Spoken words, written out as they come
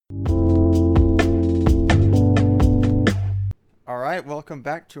All right, welcome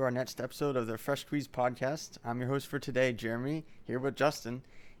back to our next episode of the Fresh Squeeze podcast. I'm your host for today, Jeremy, here with Justin.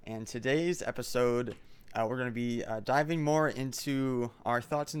 And today's episode, we're going to be diving more into our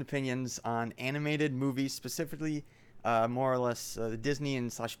thoughts and opinions on animated movies, specifically more or less the Disney and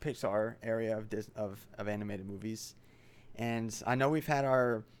 / Pixar area of animated movies. And I know we've had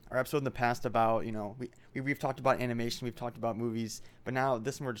our episode in the past about, we've talked about animation, we've talked about movies, but now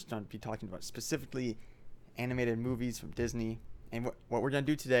this one we're just going to be talking about specifically animated movies from Disney. And what we're going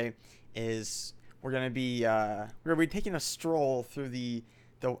to do today is we're going to be taking a stroll through the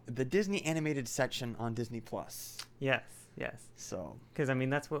Disney animated section on Disney Plus. Yes. So, because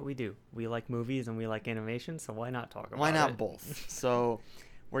that's what we do. We like movies and we like animation, so why not talk about it? Why not both? So,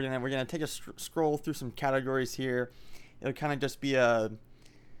 we're gonna take a scroll through some categories here. It'll kind of just be a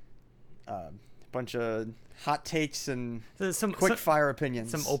bunch of hot takes and some quick fire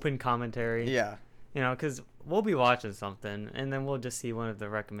opinions, some open commentary. Yeah. Because we'll be watching something, and then we'll just see one of the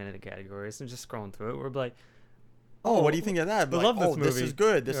recommended categories and just scrolling through it. We're like, oh, what do you think of that? I love this movie. This is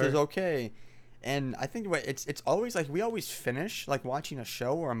good. This is okay. And I think it's always like we always finish like watching a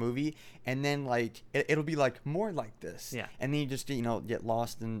show or a movie, and then like it'll be like more like this. Yeah. And then you just get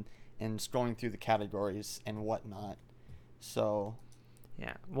lost in scrolling through the categories and whatnot. So.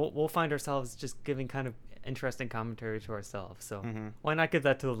 Yeah, we'll find ourselves just giving kind of interesting commentary to ourselves. So why not give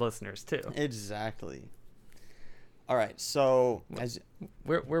that to the listeners too? Exactly. All right, so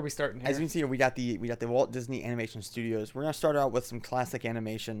where are we starting here? As you can see, we got the Walt Disney Animation Studios. We're gonna start out with some classic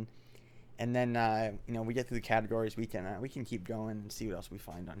animation, and then we get through the categories. We can keep going and see what else we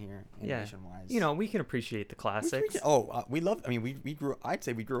find on here animation wise. We can appreciate the classics. We love. I mean, we grew. I'd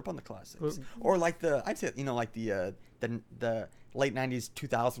say we grew up on the classics, or like the late 90s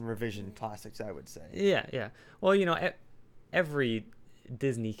 2000 revision classics, I would say. Yeah. Well, every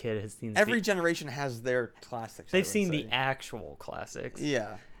Disney kid has seen. Every generation has their classics. They've seen the actual classics.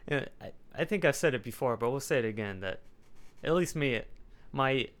 Yeah. I think I've said it before, but we'll say it again, that at least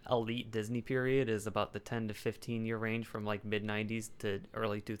my elite Disney period is about the 10 to 15 year range, from like mid 90s to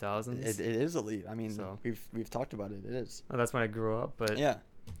early 2000s. It is elite. I mean, we've talked about it. It is. Well, that's when I grew up, but yeah,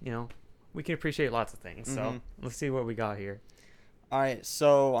 we can appreciate lots of things. So let's see what we got here. All right,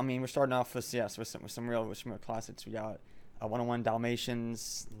 so we're starting off with some real classics. We got 101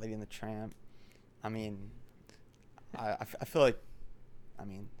 Dalmatians, Lady and the Tramp. I feel like,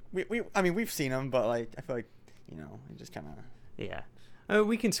 we've seen them, but like I feel like it just kind of. Yeah,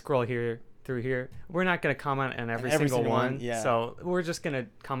 we can scroll through here. We're not going to comment on every single one. Yeah. So we're just going to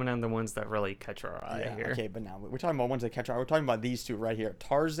comment on the ones that really catch our eye here. Okay, but now we're talking about ones that catch our eye. We're talking about these two right here: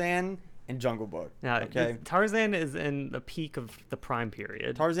 Tarzan and Jungle Book. Now, okay. Tarzan is in the peak of the prime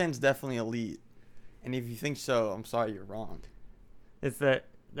period. Tarzan's definitely elite, and if you think so, I'm sorry, you're wrong. It's that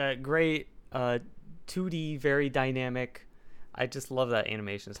great 2D, very dynamic. I just love that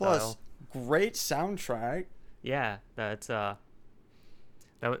animation style. Plus, great soundtrack. Yeah, that's that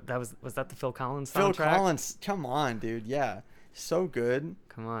was that the Phil Collins soundtrack? Phil Collins, come on, dude. Yeah, so good.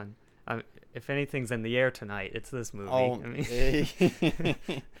 Come on. If anything's in the air tonight, it's this movie. Oh,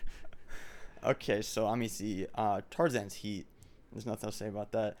 okay, so let me see. Tarzan's heat. There's nothing to say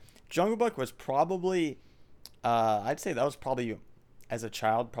about that. Jungle Book was probably, I'd say that was probably, as a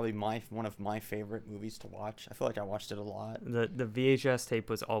child, probably one of my favorite movies to watch. I feel like I watched it a lot. The VHS tape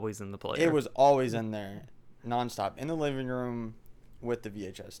was always in the player. It was always in there, nonstop, in the living room with the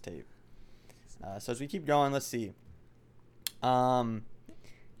VHS tape. So as we keep going, let's see. We don't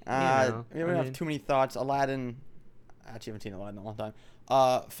have too many thoughts. Aladdin. I actually haven't seen Aladdin in a long time.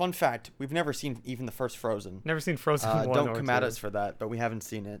 Fun fact: we've never seen even the first Frozen. Never seen Frozen 1 or 2. Don't come at us for that, but we haven't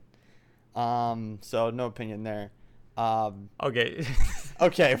seen it. So no opinion there. Okay.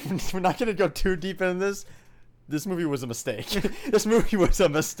 Okay, we're not gonna go too deep into this. This movie was a mistake. This movie was a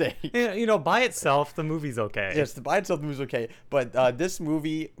mistake. By itself, the movie's okay. Yes, by itself, the movie's okay. But this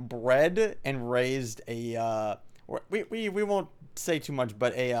movie bred and raised a we won't say too much,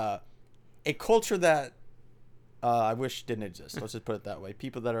 but a culture that I wish didn't exist. Let's just put it that way.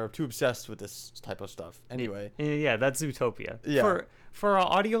 People that are too obsessed with this type of stuff. Anyway. Yeah, that's Zootopia. Yeah. For our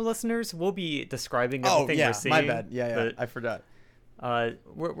audio listeners, we'll be describing everything we're seeing. My bad. Yeah, I forgot.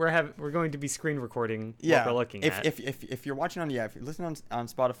 We're going to be screen recording what we're looking at. If you're watching if you're listening on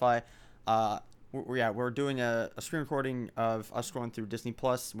Spotify, we're doing a screen recording of us scrolling through Disney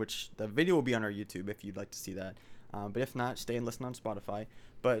Plus, which the video will be on our YouTube if you'd like to see that. But if not, stay and listen on Spotify.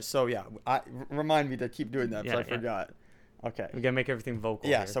 But so remind me to keep doing that because I forgot. Okay. We gotta make everything vocal.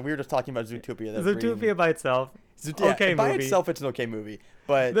 Yeah. Here. So we were just talking about Zootopia. Zootopia by itself. By itself, it's an okay movie,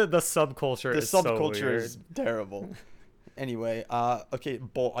 but the subculture. The subculture is terrible. Anyway, okay,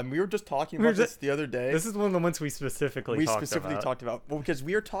 Bolt. I mean, we were just talking We were about this just- the other day. This is one of the ones we specifically Talked about, well, because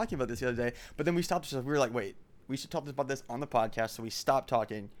we were talking about this the other day, but then we stopped. We were like, wait, we should talk about this on the podcast. So we stopped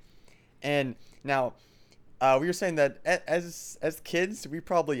talking, and now we were saying that as kids, we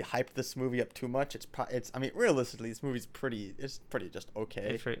probably hyped this movie up too much. I mean, realistically, this movie's pretty just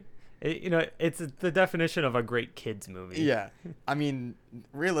okay. It's right. It's the definition of a great kids movie. Yeah, I mean,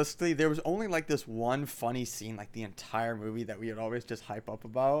 realistically, there was only like this one funny scene like the entire movie that we would always just hype up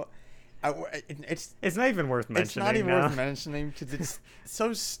about. It's It's not even worth mentioning. It's not even now. worth mentioning because it's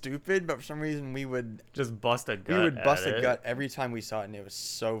so stupid. But for some reason, we would Just bust a gut. we would bust at a it. gut every time we saw it, and it was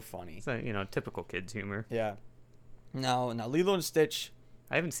so funny. It's typical kids humor. Yeah. Now Lilo and Stitch.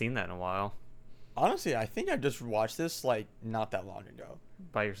 I haven't seen that in a while. Honestly, I think I just watched this like not that long ago.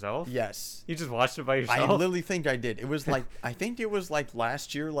 By yourself? Yes, You just watched it by I yourself? literally think I did. It was like I think it was like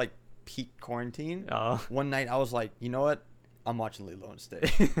last year, like peak quarantine. Oh. One night I was like, you know what? I'm watching Lilo and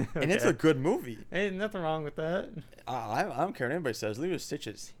Stitch, and it's a Okay. good movie. Ain't nothing wrong with that. I don't care what anybody says. Lilo and Stitch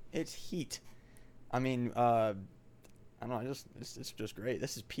it's heat. I mean, I don't know. It's just great.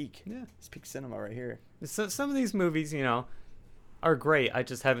 This is peak. Yeah. It's peak cinema right here. So some of these movies, are great. I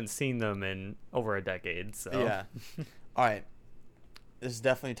just haven't seen them in over a decade. So Yeah. All right. This is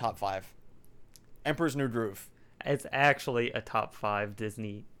definitely top 5. Emperor's New Groove. It's actually a top 5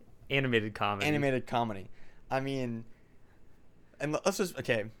 Disney animated comedy. Animated comedy. I mean, and let's just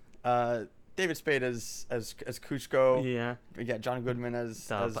David Spade as Kuzco. Yeah. We got John Goodman as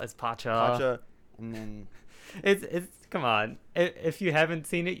It's Pacha. Pacha, and then It's come on. If you haven't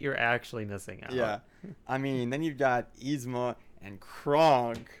seen it, you're actually missing out. yeah, I mean, then you've got Yzma and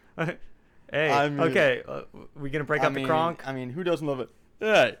Kronk. Hey, I mean- okay, we gonna break up the Kronk? I mean, who doesn't love it?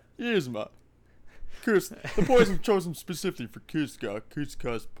 Hey, Yzma. The poison chosen specifically for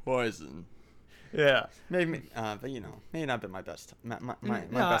Kuzco's poison. Yeah. Maybe, but maybe not been my best, my No,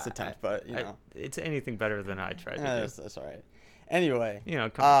 best attempt, but it's anything better than I tried to do. that's all right. Anyway,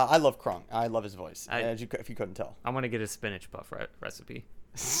 Come on. I love Kronk. I love his voice, if you couldn't tell. I want to get a spinach puff recipe.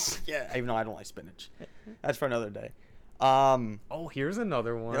 Yeah, even though I don't like spinach. That's for another day. Oh, here's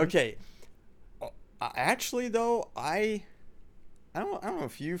another one. Okay. Actually, though, I don't know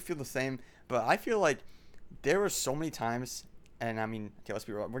if you feel the same, but I feel like there were so many times, and I mean, okay, let's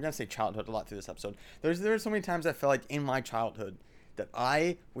be real. We're gonna say childhood a lot through this episode. There were so many times I felt like in my childhood that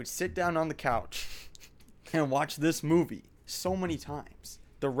I would sit down on the couch and watch this movie so many times.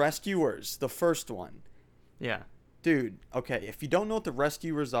 The Rescuers, the first one. Yeah. Dude, okay, if you don't know what the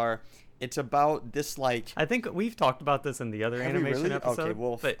Rescuers are, it's about this like. I think we've talked about this in the other Have we animation really? episode. Okay,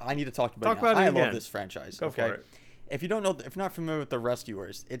 well, but I need to talk about talk it. Now. about it I again. love this franchise. Go okay, for it. If you're not familiar with the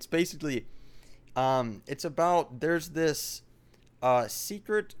Rescuers, it's basically, it's about there's this,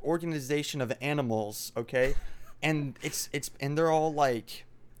 secret organization of animals. Okay, and and they're all like,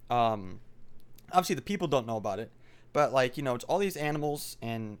 obviously the people don't know about it, but like it's all these animals,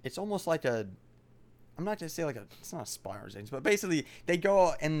 and it's almost like a. I'm not gonna say it's not a spy organization, but basically they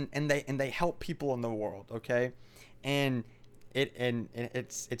go and they help people in the world, okay, and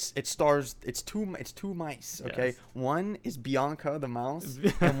it stars two mice, okay. Yes. One is Bianca the mouse,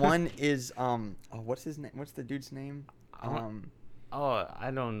 and one is what's his name? What's the dude's name? Oh,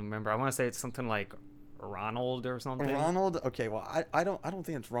 I don't remember. I want to say it's something like Ronald or something. Ronald. Okay, well I don't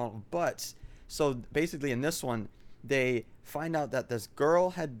think it's Ronald, but so basically in this one they find out that this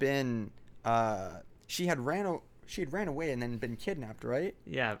girl had been she had ran away and then been kidnapped, right?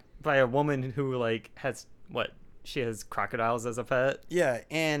 Yeah, by a woman who has she has crocodiles as a pet. Yeah,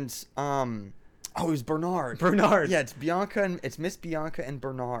 and it was Bernard. Bernard. Yeah, it's Miss Bianca and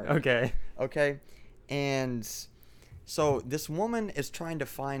Bernard. Okay. And so this woman is trying to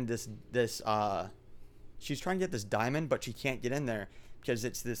find this she's trying to get this diamond, but she can't get in there because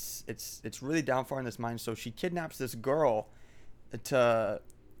it's really down far in this mine. So she kidnaps this girl to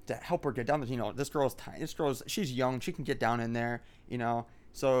help her get down there. This girl's tiny. She's young. She can get down in there.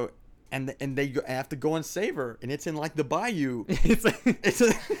 So and they have to go and save her, and it's in like the bayou. it's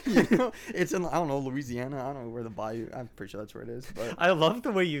in I don't know, Louisiana. I don't know where the bayou. I'm pretty sure that's where it is. But I love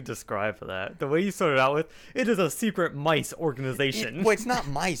the way you describe that. The way you started out with it is a secret mice organization. Well, it's not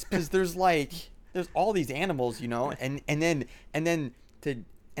mice because there's all these animals, and then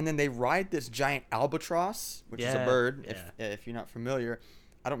they ride this giant albatross, which is a bird. If you're not familiar,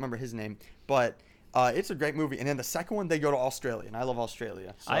 I don't remember his name, but it's a great movie. And then the second one, they go to Australia, and I love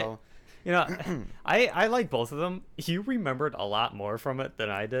Australia. So I like both of them. You remembered a lot more from it than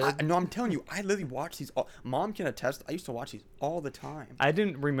I did. No, I'm telling you, I literally watch these. Mom can attest. I used to watch these all the time. I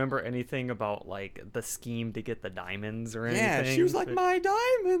didn't remember anything about the scheme to get the diamonds or anything. Yeah, she was like, my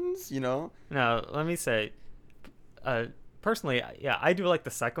diamonds, No, let me say, personally, yeah, I do like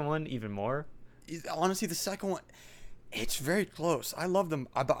the second one even more. Honestly, the second one, it's very close. I love them.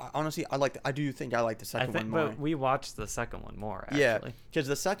 But honestly, I do think I like the I second think, one more. but we watched the second one more Yeah, actually. because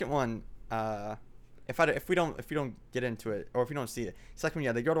the second one, if we don't get into it, or if we don't see it, second one,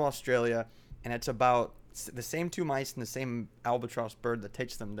 yeah, they go to Australia, and it's about the same two mice and the same albatross bird that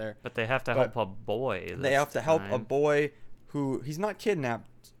takes them there. But they have to But help a boy. They have to help a time. boy who he's not kidnapped.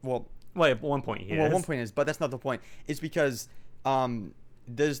 Well, At one point he well, is. one point is, but that's not the point. It's because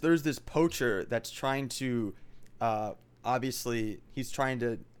there's this poacher that's trying to obviously he's trying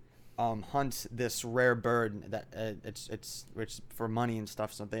to hunt this rare bird that it's for money and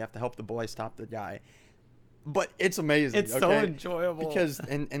stuff. So they have to help the boy stop the guy. But it's amazing. It's so enjoyable because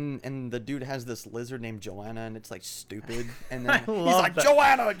and the dude has this lizard named Joanna, and it's like stupid. And then I he's love like, that.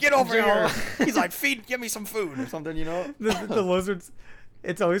 Joanna, get over here. Jo- He's like, give me some food or something, you know? the lizards.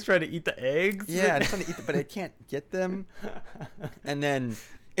 It's always trying to eat the eggs. Yeah, it's trying to eat them, but it can't get them. And then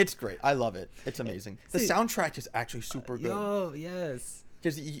it's great. I love it. It's amazing. The See- soundtrack is actually super good. Oh yes.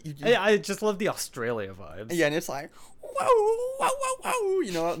 Because I just love the Australia vibes. yeah, and it's like, whoa, whoa, whoa, whoa,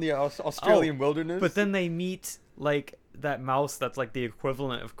 you know, out in the Australian wilderness. But then they meet like that mouse that's like the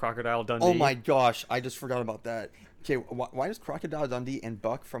equivalent of Crocodile Dundee. oh my gosh, I just forgot about that. Okay, why does Crocodile Dundee and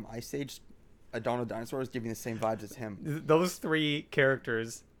Buck from Ice Age, Dawn of Dinosaurs, give me the same vibes as him? Those three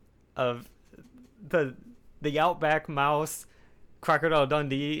characters of the Outback Mouse, Crocodile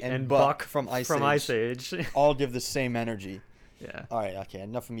Dundee, and Buck from Ice Age. All give the same energy. Yeah. All right, okay,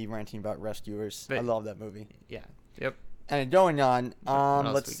 enough of me ranting about Rescuers. But- I love that movie. Yeah. Yep. And going on,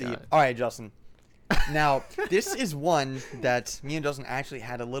 else let's we see. got? All right, Justin. Now, this is one that me and Justin actually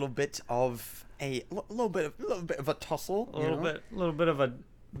had a little bit of a little bit of a tussle. A little bit of a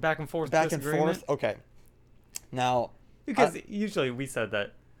back and forth back and disagreement. forth. Okay. Now, Because usually we said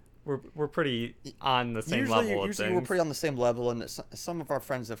that we're pretty on the same level of usually things. we're pretty on the same level, and some of our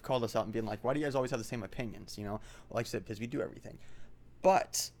friends have called us out and been like, "Why do you guys always have the same opinions?" You know, like I said, because we do everything.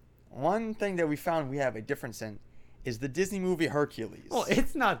 But one thing that we found we have a difference in is the Disney movie Hercules. Well,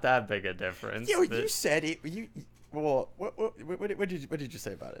 it's not that big a difference. you but- said it. Well, what did you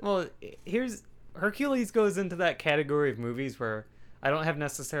say about it? Well, here's Hercules goes into that category of movies where I don't have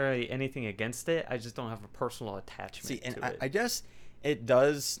necessarily anything against it. I just don't have a personal attachment See, and to it. I guess it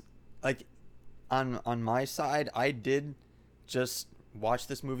does. Like, on my side, I did just watch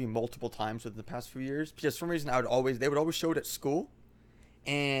this movie multiple times within the past few years because for some reason they would always show it at school,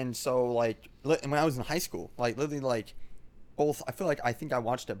 and so like when I was in high school, like literally like both. I think I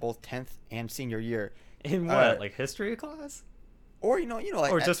watched it both 10th and senior year. In what, like history class? Or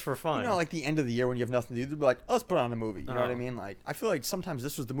like Or just for fun? like the end of the year when you have nothing to do, they'd be like, "Oh, let's put on a movie." You know what I Oh. mean? Like, I feel like sometimes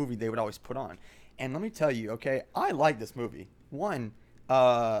this was the movie they would always put on. And let me tell you, okay, I like this movie. One,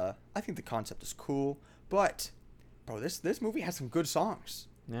 I think the concept is cool, but bro, this movie has some good songs.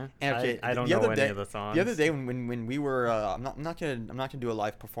 Yeah. And okay, I don't the know other any day- of the songs. The other day when we were, I'm not gonna do a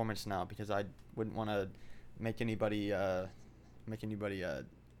live performance now because I wouldn't want to make anybody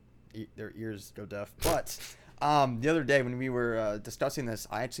their ears go deaf. But the other day when we were discussing this,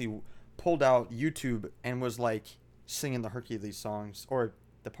 I actually pulled out YouTube and was like singing the Hercules songs or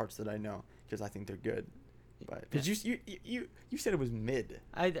the parts that I know because I think they're good. But because you said it was mid.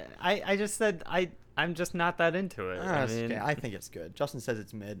 I just said I'm just not that into it. I It's mean, okay. I think it's good. Justin says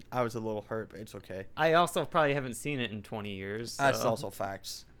it's mid. I was a little hurt, but it's okay. I also probably haven't seen it in 20 years. That's so- also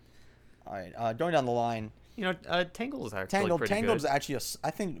facts. All right, going down the line. You know, Tangled is actually pretty Tangled's good. actually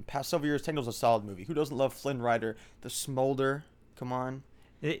I think past several years, Tangled's a solid movie. Who doesn't love Flynn Rider? The Smolder. Come on.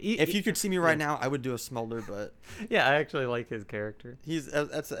 If you could see me right now, I would do a Smolder, but Yeah, I actually like his character.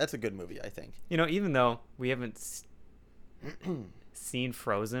 that's a good movie, I think. You know, even though we haven't seen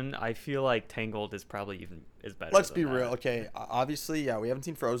Frozen, I feel like Tangled is probably even is better. Let's than be that. real. Okay, obviously, yeah, we haven't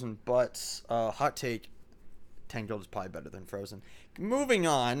seen Frozen, but hot take, Tangled is probably better than Frozen. Moving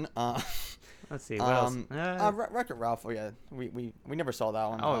on. Let's see what else. Wreck-It Ralph. Oh yeah, we never saw that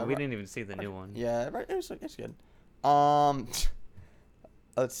one. Oh, we didn't even see the new one. Yeah, right. It's good.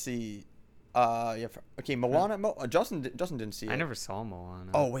 Let's see. Yeah. Okay, Moana. Justin didn't see it. I never saw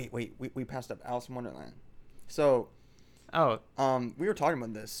Moana. Oh wait. We passed up Alice in Wonderland. So, Oh, we were talking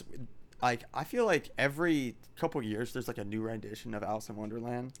about this. Like, I feel like every couple years there's like a new rendition of Alice in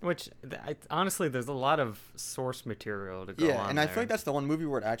Wonderland. which honestly, there's a lot of source material to go Yeah, on and I there. feel like that's the one movie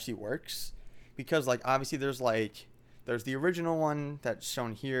where it actually works, because like obviously there's the original one that's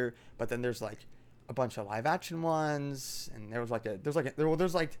shown here, but then there's like a bunch of live action ones, and there was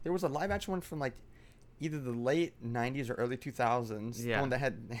a live action one from like either the late 90s or early 2000s. Yeah. The one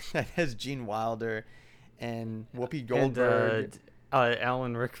that has Gene Wilder and Whoopi And, Goldberg.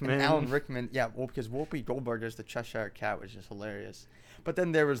 Alan Rickman. And Alan Rickman, yeah, well, because Whoopi Goldberg as the Cheshire Cat was just hilarious. But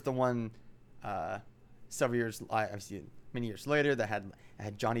then there was the one, several years, obviously many years later, that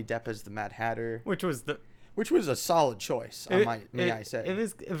had Johnny Depp as the Mad Hatter, which was a solid choice. May I say? It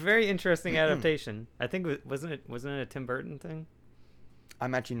was a very interesting adaptation. I think wasn't it a Tim Burton thing?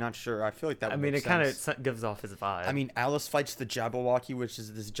 I'm actually not sure. I feel like that. I mean, it kind of gives off his vibe. I mean, Alice fights the Jabberwocky, which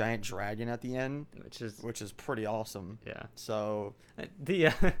is this giant dragon at the end, which is pretty awesome. Yeah. So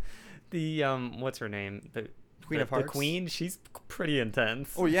the what's her name? The Queen of Hearts. The Queen. She's pretty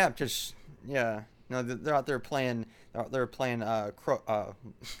intense. Oh yeah, just yeah. No, they're out there playing. They're playing.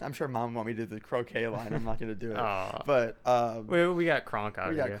 I'm sure Mom want me to do the croquet line. I'm not gonna do it. But we got Kronk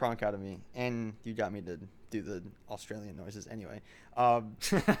out. We got Kronk out of me, and you got me to do the Australian noises anyway.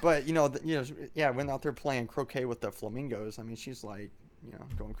 But yeah, went out there playing croquet with the flamingos. I mean, she's like,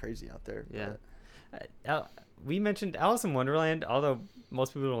 going crazy out there. Yeah. We mentioned Alice in Wonderland, although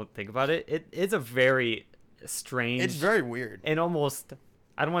most people don't think about it. It is a very strange. It's very weird. And almost,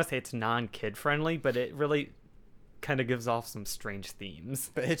 I don't want to say it's non-kid friendly, but it really kind of gives off some strange themes.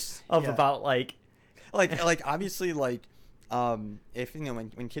 But it's about like obviously if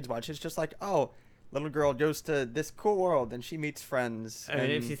when kids watch it, it's just like, oh, little girl goes to this cool world and she meets friends. I mean,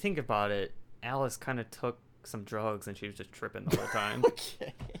 if you think about it, Alice kind of took some drugs and she was just tripping the whole time.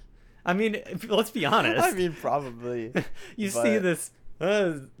 Okay. I mean, let's be honest. I mean, probably. See this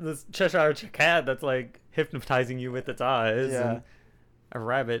Cheshire Cat that's like hypnotizing you with its eyes. Yeah. And a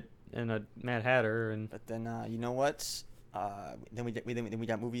rabbit and a Mad Hatter. But then you know what? Then we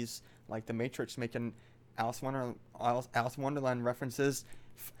got movies like The Matrix making Alice in Wonderland references.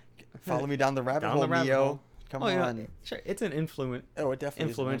 Follow me down the rabbit hole, Neo. Come on. Yeah. Sure. It's an it definitely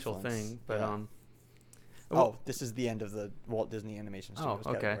influential thing, but yeah. This is the end of the Walt Disney Animation Studios.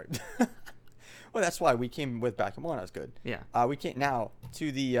 Oh, okay. Well, that's why we came with Back in One. That's good. Yeah. We came now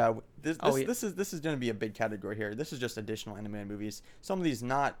to the this is going to be a big category here. This is just additional animated movies. Some of these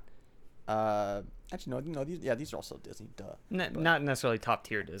not. Actually, no. These are also Disney. Duh. Not necessarily top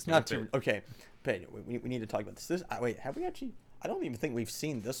tier Disney. Not tier. Okay. But we need to talk about this. Wait, have we actually? I don't even think we've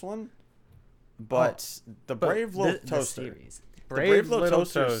seen this one. But the Brave Little Toaster. The Brave Little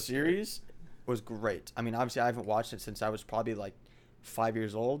Toaster series was great. I mean, obviously, I haven't watched it since I was probably like 5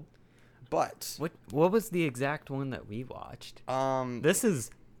 years old. But what was the exact one that we watched? This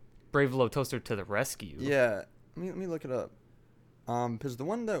is Brave Little Toaster to the Rescue. Yeah. Let me look it up. Because the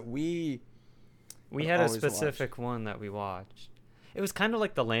one that we had a specific one that we watched. It was kind of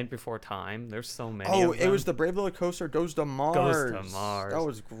like The Land Before Time. There's so many. Oh, it was the Brave Little Toaster Goes to Mars. Goes to Mars. That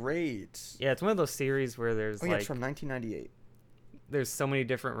was great. Yeah, it's one of those series where there's it's from 1998. There's so many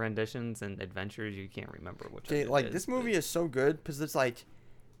different renditions and adventures you can't remember which. Okay, like this movie is so good because it's like,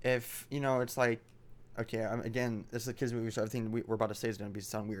 if it's like, okay, again, this is a kids movie, so everything we're about to say is going to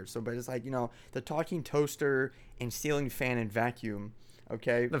sound weird. So, but it's like the talking toaster and ceiling fan and vacuum.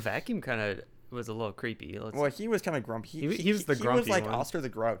 Okay. The vacuum kind of was a little creepy. Well, he was kind of grumpy. He was the grumpy one. He was like Oscar the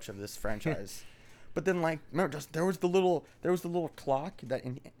Grouch of this franchise. But then, like, remember, there was the little clock that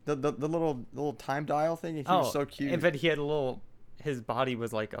the little time dial thing. And he was so cute. But he had his body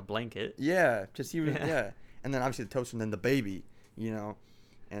was like a blanket. Yeah, just he was and then obviously the toaster and then the baby,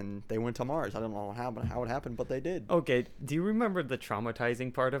 and they went to Mars. I don't know how it happened, but they did. Okay, do you remember the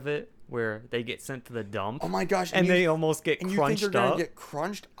traumatizing part of it where they get sent to the dump? Oh my gosh! And they almost get crunched up. And you think they're gonna get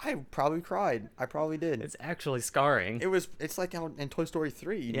crunched? I probably cried. I probably did. It's actually scarring. It's like in Toy Story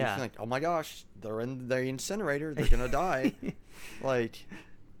 3. You feel like, oh my gosh, they're in the incinerator. They're gonna die. Like,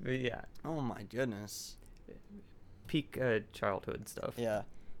 yeah. Oh my goodness. Peak childhood stuff. Yeah.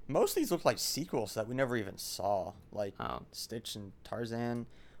 Most of these look like sequels that we never even saw, like Stitch and Tarzan.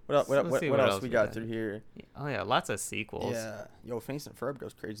 What else we got through here? Oh yeah, lots of sequels. Yeah, Phineas and Ferb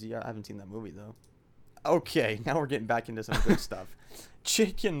goes crazy. I haven't seen that movie though. Okay, now we're getting back into some good stuff.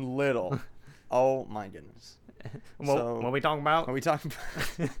 Chicken Little. Oh my goodness. What are we talking about? What are we talking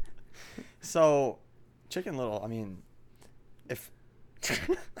about? So, Chicken Little. I mean, if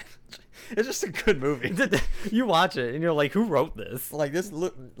it's just a good movie. You watch it and you're like, who wrote this? Like this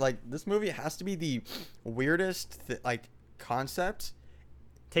movie has to be the weirdest concept.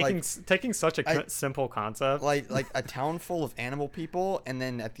 Taking such a simple concept, like a town full of animal people, and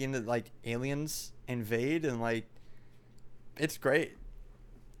then at the end of aliens invade, and it's great.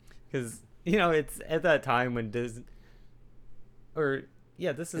 Because it's at that time when Disney,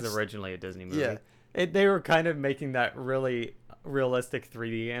 this is originally a Disney movie. Yeah, they were kind of making that really realistic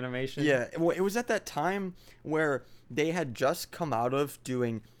 3D animation. Yeah, well, it was at that time where they had just come out of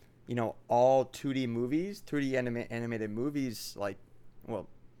doing, all 2D movies, 3D animated movies,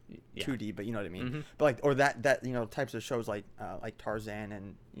 Yeah. 2D, but you know what I mean. Mhm. But like, or that types of shows like Tarzan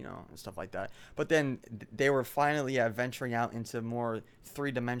and and stuff like that. But then they were finally venturing out into more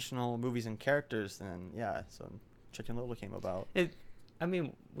 3-dimensional movies and characters. And so Chicken Little came about. I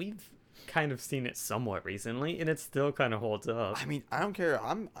mean, we've kind of seen it somewhat recently, and it still kind of holds up. I mean, I don't care.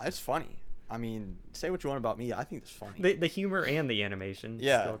 It's funny. I mean, say what you want about me. I think it's funny. The humor and the animation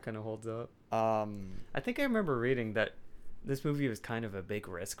still kind of holds up. I think I remember reading that this movie was kind of a big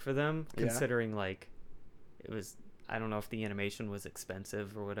risk for them, considering like it was. I don't know if the animation was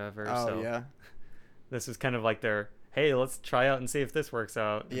expensive or whatever. Oh so yeah. This was kind of like their, hey, let's try out and see if this works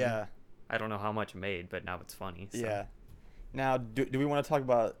out. Yeah. And I don't know how much it made, but now it's funny. So. Yeah. Now, do we want to talk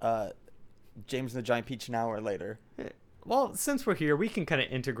about James and the Giant Peach now or later? Well, since we're here, we can kind of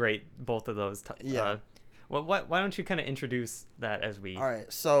integrate both of those. Why don't you kind of introduce that as we... All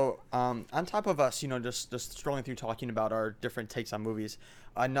right. So on top of us, just strolling through talking about our different takes on movies,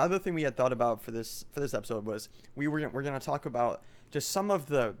 another thing we had thought about for this episode was we're going to talk about just some of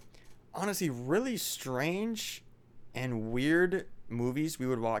the honestly really strange and weird movies we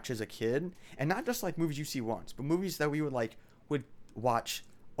would watch as a kid, and not just like movies you see once, but movies that we would watch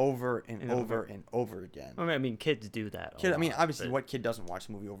over and over and over again. I mean, kids do that. Obviously, what kid doesn't watch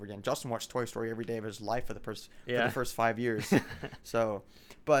a movie over again? Justin watched Toy Story every day of his life for the first 5 years. So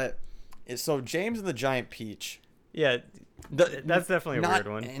James and the Giant Peach. Yeah, that's definitely a weird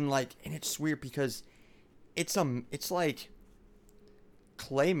one. And it's weird because it's like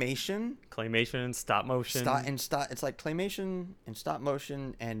claymation and stop motion. It's like claymation and stop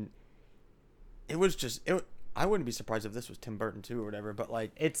motion, and it was just it. I wouldn't be surprised if this was Tim Burton too or whatever, but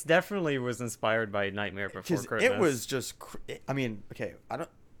like it's definitely was inspired by Nightmare Before Christmas. It was just I mean, okay, I don't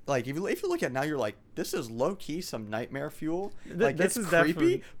like if you look at it now, you're like, this is low key some nightmare fuel. Like this is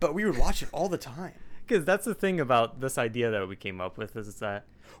creepy, but we would watch it all the time. Because that's the thing about this idea that we came up with is that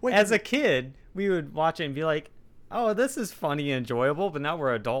as a kid we would watch it and be like, oh, this is funny and enjoyable, but now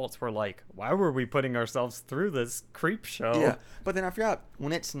we're adults. We're like, why were we putting ourselves through this creep show? Yeah, but then I forgot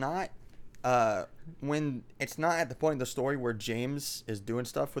when it's not at the point in the story where James is doing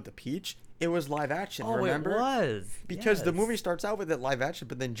stuff with the peach, it was live action. Remember? It was because the movie starts out with it live action,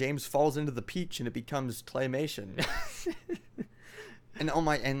 but then James falls into the peach and it becomes claymation.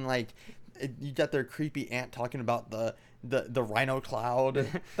 You got their creepy aunt talking about the rhino cloud.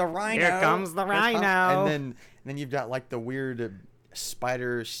 The rhino. Here comes the rhino. And then you've got like the weird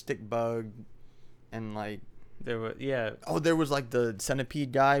spider stick bug, and like there was there was like the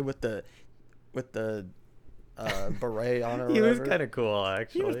centipede guy with the beret on. Or he whatever. was kind of cool,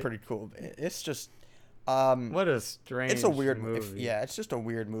 actually. He was pretty cool. It's just what a strange. It's a weird movie. it's just a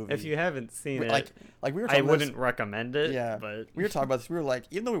weird movie. If you haven't seen it, like we were talking I wouldn't recommend it. Yeah, but we were talking about this. We were like,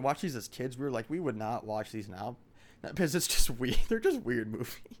 even though we watched these as kids, we were like, we would not watch these now because it's just weird. They're just weird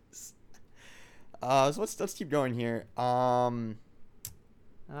movies. So let's keep going here. Nothing.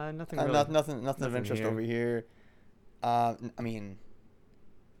 Really, nothing of interest over here. I mean,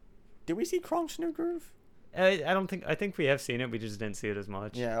 did we see Kronk's New Groove? I think we have seen it. We just didn't see it as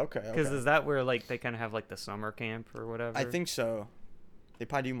much. Yeah. Okay. Because is that where like they kind of have like the summer camp or whatever? I think so. They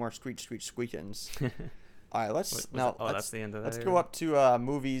probably do more street squeakins. All right. That's the end of that. Let's go up to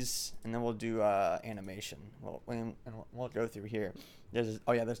movies, and then we'll do animation. We'll go through here. There's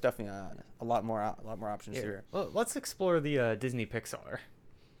definitely a lot more options here. Well, let's explore the Disney Pixar.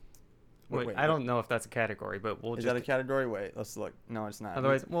 Wait, I don't know if that's a category, but Is that a category? Wait, let's look. No, it's not.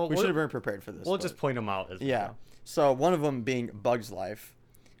 Otherwise, we should have been prepared for this. We'll just point them out as well. So one of them being Bug's Life,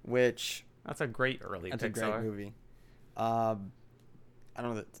 which that's a great early Pixar. That's a great movie. I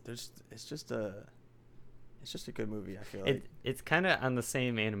don't know. It's just a good movie. I feel like it's kind of on the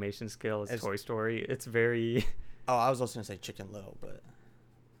same animation scale as Toy Story. It's very. Oh, I was also gonna say Chicken Little, but.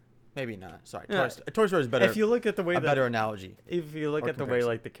 Maybe not. Sorry, Toy Story is better. If you look at the way better analogy. If you look at the way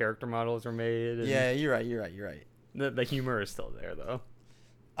like the character models are made. Yeah, you're right. The humor is still there though.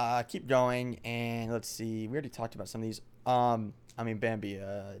 Keep going, and let's see. We already talked about some of these. I mean Bambi.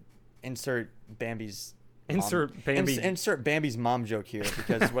 Insert Bambi's. Insert Bambi's mom joke here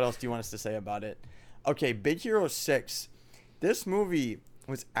because what else do you want us to say about it? Okay, Big Hero 6. This movie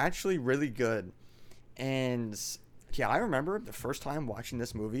was actually really good, and yeah, I remember the first time watching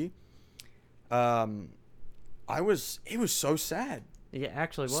this movie. It was so sad. Yeah, it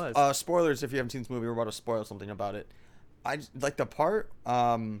actually was. Spoilers if you haven't seen this movie, we're about to spoil something about it. I like the part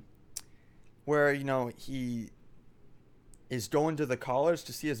where he is going to the college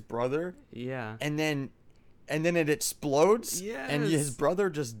to see his brother. Yeah. And then it explodes. Yes. And his brother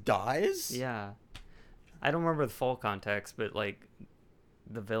just dies. Yeah. I don't remember the full context, but like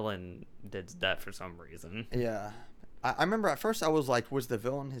the villain did that for some reason. Yeah. I remember at first I was like, was the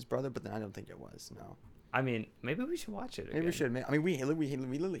villain his brother? But then I don't think it was. No. I mean, maybe we should watch it again. Maybe we should. I mean, we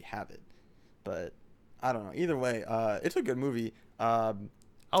literally have it, but I don't know. Either way, it's a good movie.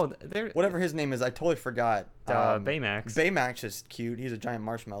 Whatever his name is, I totally forgot. Baymax. Baymax is cute. He's a giant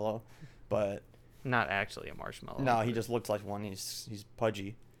marshmallow, but not actually a marshmallow. No, he just looks like one. He's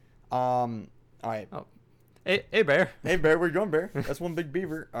pudgy. All right. Oh. Hey, Bear. Hey, Bear. Where you going, Bear? That's one big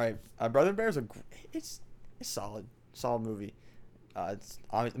beaver. All right. Brother Bear is it's solid movie. It's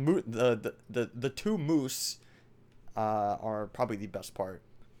the two moose are probably the best part.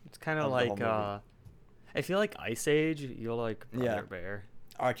 It's kind of like I feel like Ice Age. You'll like Brother Bear.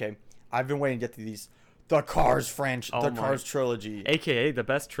 Okay, I've been waiting to get to these. The Cars franchise, Cars trilogy, aka the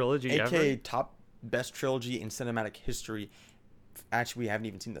best trilogy ever, aka top best trilogy in cinematic history. Actually, we haven't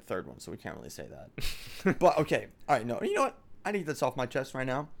even seen the third one, so we can't really say that. But okay, all right, no, you know what? I need this off my chest right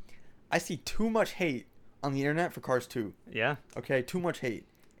now. I see too much hate on the internet for Cars 2. Yeah. Okay, too much hate.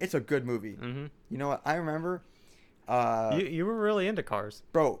 It's a good movie. Mm-hmm. You know what? I remember. You were really into Cars,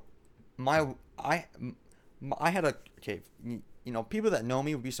 bro. I had a okay. You know, people that know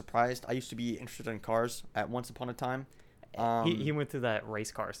me would be surprised. I used to be interested in cars at once upon a time. He went through that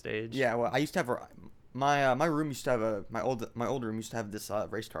race car stage. Yeah, well, I used to have my room used to have my old room used to have this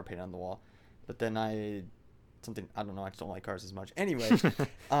race car painted on the wall, but then I don't know. I just don't like cars as much. Anyway,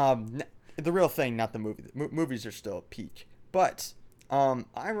 the real thing, not the movie. Movies are still peak. But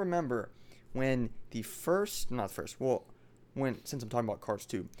I remember when since I'm talking about Cars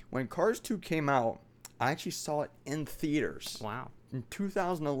 2, when Cars 2 came out, I actually saw it in theaters. Wow. In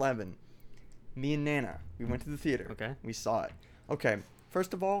 2011, me and Nana, we went to the theater. Okay. We saw it. Okay,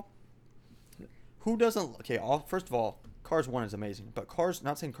 first of all, who doesn't... Okay, first of all, Cars 1 is amazing. But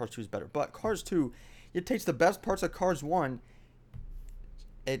not saying Cars 2 is better, but Cars 2, it takes the best parts of Cars 1.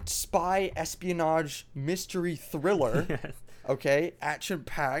 It's spy, espionage, mystery thriller. Yes. Okay,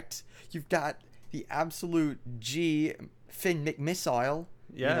 action-packed. You've got the absolute G, Finn McMissile.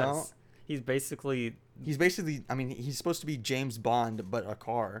 Yes. You know? He's basically, I mean, he's supposed to be James Bond, but a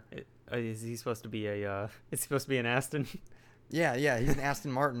car. Is he supposed to be is he supposed to be an Aston? Yeah, he's an Aston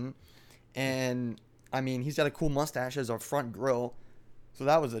Martin. And, I mean, he's got a cool mustache as a front grille. So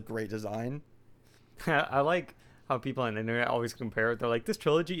that was a great design. I like how people on the internet always compare it. They're like, this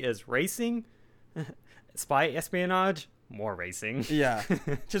trilogy is racing, spy, espionage, more racing. Yeah.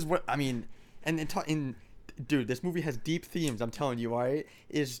 Just what, I mean, dude, this movie has deep themes, I'm telling you, all right?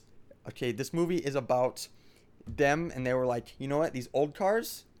 Okay, this movie is about them, and they were like, you know what? These old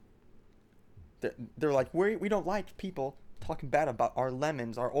cars, they're like, we don't like people talking bad about our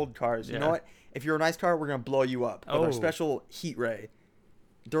lemons, our old cars. You know what? If you're a nice car, we're gonna blow you up with our special heat ray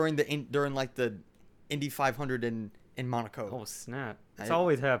during like the Indy 500 in Monaco. Oh snap! It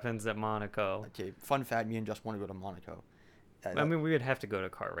always happens at Monaco. Okay, fun fact: me and Just want to go to Monaco. I mean, we would have to go to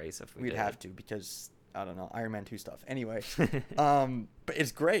car race if we'd have to, because I don't know, Iron Man 2 stuff. Anyway, but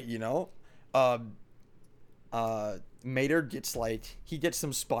it's great, you know. Mater gets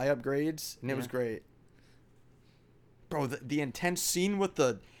some spy upgrades, and it was great. Bro, the intense scene with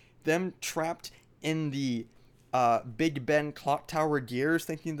them trapped in the Big Ben clock tower gears,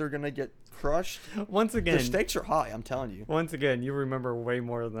 thinking they're gonna get crushed. Once again, the stakes are high. I'm telling you. Once again, you remember way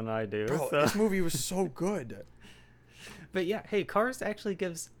more than I do. Bro, this movie was so good. But yeah, hey, Cars actually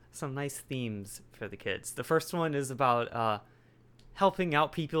gives some nice themes for the kids. The first one is about helping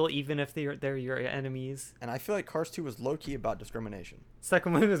out people even if they're your enemies. And I feel like Cars 2 was low-key about discrimination.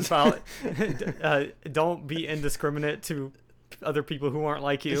 Second one is about don't be indiscriminate to other people who aren't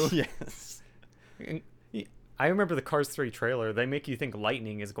like you. Yes. And I remember the Cars 3 trailer. They make you think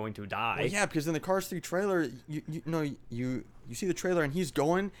lightning is going to die. Well, yeah, because in the Cars 3 trailer, you see the trailer and he's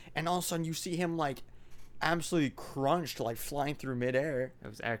going, and all of a sudden you see him like absolutely crunched, like flying through midair. It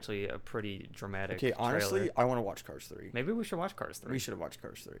was actually a pretty dramatic trailer. Honestly, I want to watch Cars 3. Maybe we should watch Cars 3. We should have watched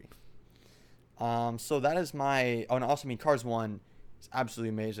Cars 3. So that is my... Oh, and also, I mean, Cars 1 is absolutely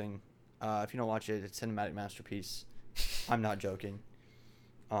amazing. If you don't watch it, it's a cinematic masterpiece. I'm not joking.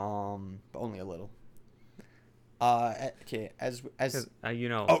 But only a little. Okay, as you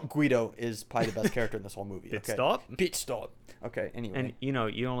know... Oh, Guido is probably the best character in this whole movie. Pit stop? Pit stop. Okay, anyway. And, you know,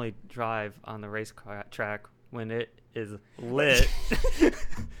 you only drive on the race track when it is lit.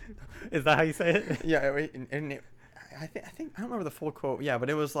 Is that how you say it? Yeah, I think I don't remember the full quote. Yeah,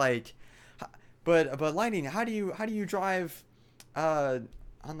 but it was like, but Lightning, how do you drive on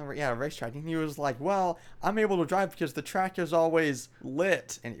the racetrack? And he was like, well, I'm able to drive because the track is always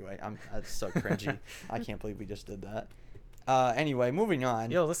lit. Anyway, that's so cringy. I can't believe we just did that. Anyway, moving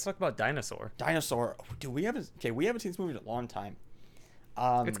on. Yo, let's talk about Dinosaur. Dinosaur. Dude, we haven't seen this movie in a long time.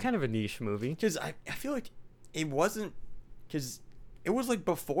 It's kind of a niche movie. Because I feel like it wasn't, because it was like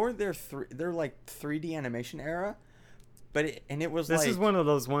before their like 3D animation era, but it was this is one of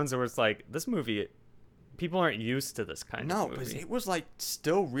those ones where it's like this movie, people aren't used to this kind of movie. No, but it was like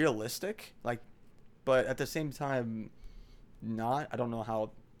still realistic, like, but at the same time, not. I don't know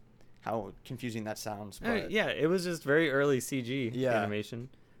how confusing that sounds. But yeah, it was just very early CG animation,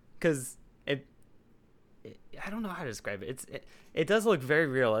 because I don't know how to describe it. It does look very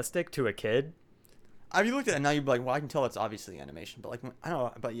realistic to a kid. If you looked at it now, you'd be like, well, I can tell it's obviously animation. But like, I don't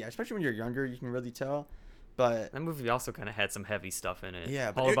know. But yeah, especially when you're younger, you can really tell. But that movie also kind of had some heavy stuff in it.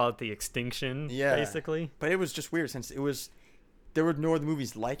 Yeah. All about the extinction, basically. But it was just weird since there were no other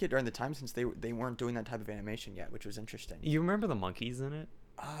movies like it during the time since they weren't doing that type of animation yet, which was interesting. You remember the monkeys in it?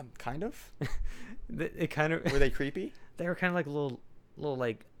 Kind of. It kind of... Were they creepy? They were kind of like little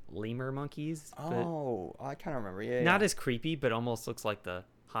like lemur monkeys. Oh, I kind of remember. Yeah. Not as creepy, but almost looks like the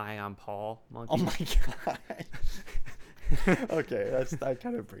Hi, I'm Paul monkey. Oh my god. Okay, that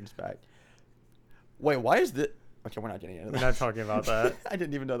kind of brings back. Wait, why is this? Okay, we're not getting into that. We're not talking about that. I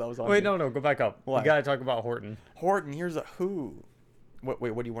didn't even know that was on. Wait, no, go back up. What? We gotta talk about Horton. Horton, here's a who.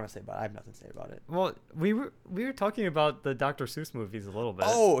 Wait, what do you want to say about it? I have nothing to say about it. Well, we were talking about the Dr. Seuss movies a little bit.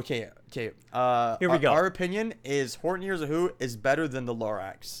 Oh, okay. Here we go. Our opinion is Horton Hears a Who is better than The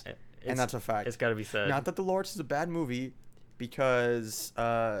Lorax, and that's a fact. It's got to be said. Not that The Lorax is a bad movie, because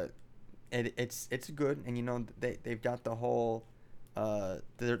it's good, and you know they've got the whole.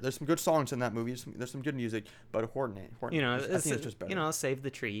 There's some good songs in that movie. There's some good music, but Horton, you know, I think it's just better. You know, Save the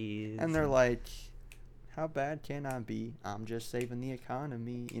Trees. And they're like, how bad can I be? I'm just saving the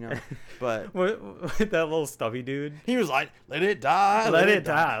economy, you know. But with that little stubby dude, he was like, let it die, let it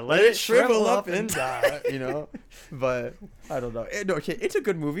die, let it shrivel up and die, you know. But I don't know. Okay, it's a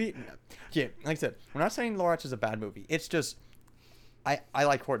good movie. Okay, like I said, we're not saying Lorax is a bad movie. It's just I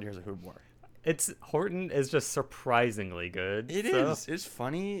like Horton Hears a Who more. Horton is just surprisingly good. It is. It's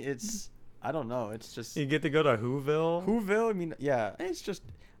funny. It's I don't know. It's just you get to go to Whoville. Whoville. I mean, yeah. It's just.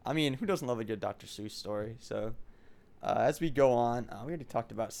 I mean, who doesn't love a good Dr. Seuss story? So, as we go on, we already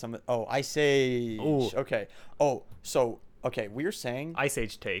talked about some. Ice Age. Ooh. Okay. Oh, so okay, we were saying Ice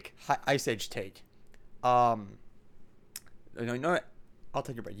Age take. Ice Age take. No, I'll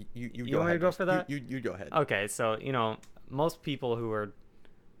take a break. You go ahead. You want me to go for that? You go ahead. Okay, so you know, most people who are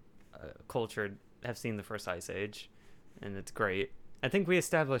cultured have seen the first Ice Age, and it's great. I think we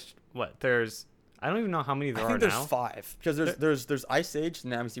established I don't even know how many there are now. I think there's 5 because there's Ice Age,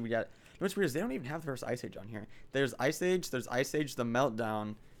 and obviously we got. What's weird is they don't even have the first Ice Age on here. There's Ice Age, the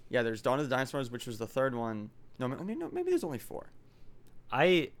Meltdown. Yeah, there's Dawn of the Dinosaurs, which was the third one. No, maybe there's only 4.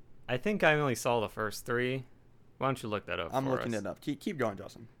 I think I only saw the first 3. Why don't you look that up? I'm looking it up. Keep going,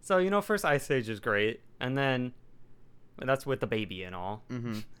 Justin. So first Ice Age is great, and then that's with the baby and all.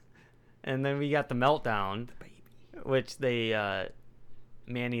 Mm-hmm. And then we got the Meltdown, which they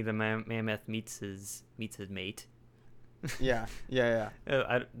Manny the mammoth meets his mate. Yeah.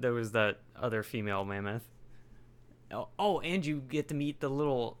 There was that other female mammoth. Oh, and you get to meet those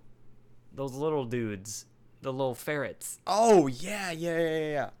little dudes, the little ferrets. Oh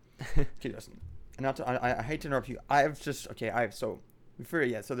yeah. Okay, Justin. I hate to interrupt you.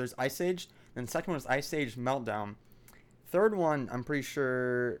 So there's Ice Age, then the second one is Ice Age Meltdown. Third one, I'm pretty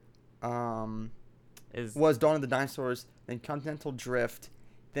sure, was Dawn of the Dinosaurs, then Continental Drift,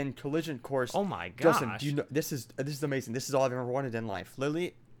 then Collision Course. Oh my gosh. Justin, do you know this is amazing. This is all I've ever wanted in life.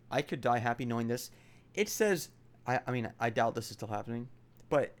 Literally, I could die happy knowing this. It says, I mean, I doubt this is still happening,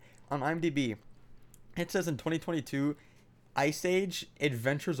 but on IMDb, it says in 2022, Ice Age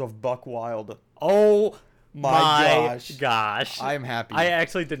Adventures of Buck Wild. Oh my gosh. I'm happy. I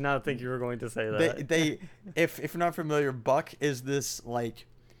actually did not think you were going to say that. They if you're not familiar, Buck is this like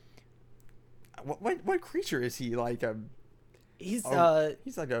what creature is he? Like he's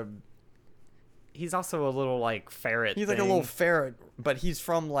he's also a little like ferret. He's like a little ferret, but he's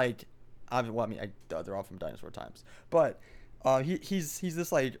from like they're all from dinosaur times. But he's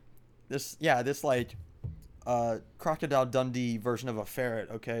this like this Crocodile Dundee version of a ferret,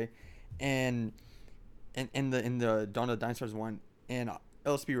 okay? And in the Dawn of the Dinosaurs one, and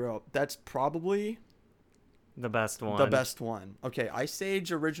let's be real, that's probably the best one. Okay, Ice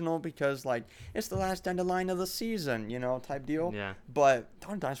Age original because like it's the last dandelion of the season, type deal. Yeah. But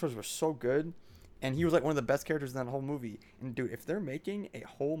Dawn of the Dinosaurs was so good, and he was like one of the best characters in that whole movie. And dude, if they're making a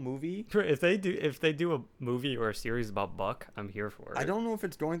whole movie, if they do a movie or a series about Buck, I'm here for it. I don't know if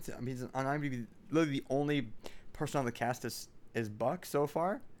it's going to. I mean, on IMDb, literally the only person on the cast is Buck so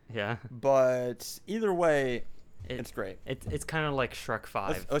far. Yeah. But either way, It's great. It's kind of like Shrek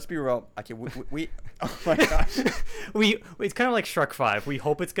 5. Let's be real. Okay, we oh my gosh. It's kind of like Shrek 5. We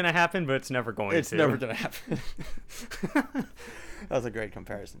hope it's gonna happen, but it's never going to. It's never gonna happen. That was a great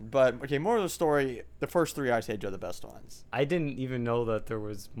comparison. But okay, more of the story. The first 3 Ice Age are the best ones. I didn't even know that there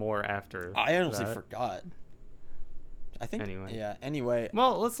was more after. I honestly forgot. I think. Anyway. Yeah. Anyway.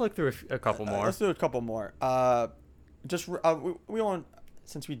 Well, let's look through a couple more. Let's do a couple more. We won't,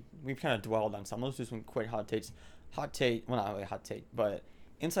 since we've kind of dwelled on some. Let's do some quick hot takes. Hot take. Well, not really hot take, but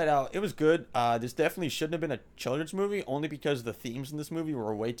Inside Out. It was good. This definitely shouldn't have been a children's movie, only because the themes in this movie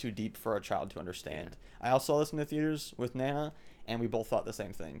were way too deep for a child to understand. Yeah. I also saw this in the theaters with Nana, and we both thought the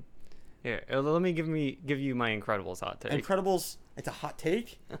same thing. Here, let me give you my Incredibles hot take. Incredibles, it's a hot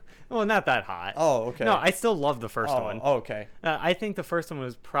take? Well, not that hot. Oh, okay. No, I still love the first one. Oh, okay. I think the first one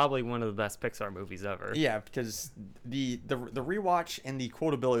was probably one of the best Pixar movies ever. Yeah, because the rewatch and the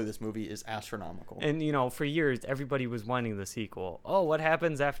quotability of this movie is astronomical. And, for years, everybody was wanting the sequel. Oh, what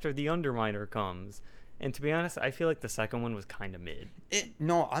happens after the Underminer comes? And to be honest, I feel like the second one was kind of mid.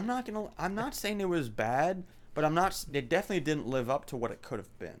 No, I'm not saying it was bad, but it definitely didn't live up to what it could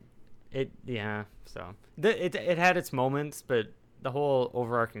have been. It had its moments, but the whole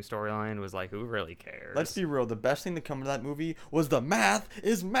overarching storyline was like, who really cares? Let's be real. The best thing to come to that movie was the math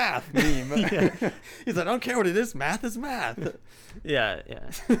is math meme. He's like, I don't care what it is. Math is math. Yeah.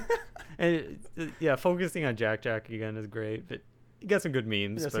 And focusing on Jack again is great, but you got some good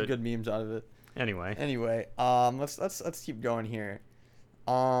memes. Some good memes out of it. Anyway, let's keep going here.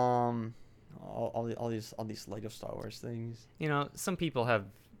 All these Lego Star Wars things. Some people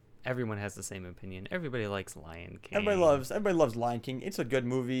everyone has the same opinion. Everybody likes Lion King. Everybody loves Lion King. It's a good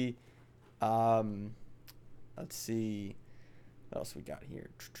movie. Let's see what else we got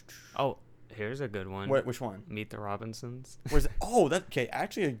here. Oh, here's a good one. Which one? Meet the Robinsons. Where's it? Oh, that okay.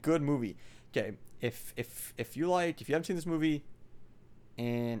 Actually, a good movie. Okay, if you haven't seen this movie,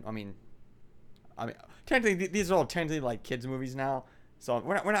 and I mean, technically these are all technically like kids movies now. So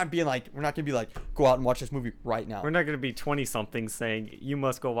we're not gonna be like, go out and watch this movie right now. We're not gonna be 20-somethings saying you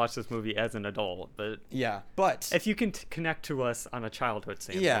must go watch this movie as an adult. But if you can connect to us on a childhood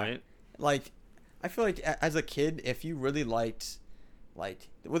standpoint, like I feel like as a kid, if you really liked,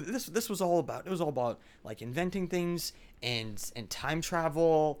 this was all about. It was all about like inventing things and time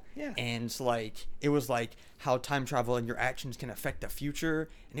travel. Yeah. And like it was like how time travel and your actions can affect the future,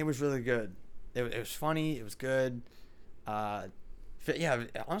 and it was really good. It was funny. It was good. Yeah,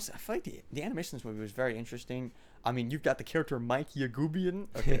 honestly, I feel like the animation in this movie was very interesting. I mean, you've got the character Mike Yagubian.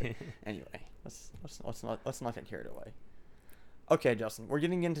 Okay. Anyway, let's not get carried away. Okay, Justin, we're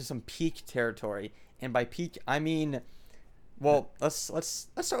getting into some peak territory, and by peak I mean, well, let's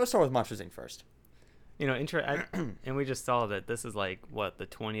start with Monsters Inc. first. And we just saw that this is like what, the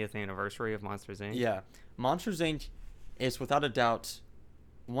 20th anniversary of Monsters Inc. Yeah, Monsters Inc. is without a doubt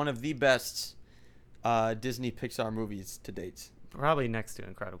one of the best Disney Pixar movies to date. Probably next to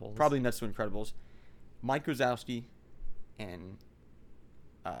Incredibles. Mike Wazowski and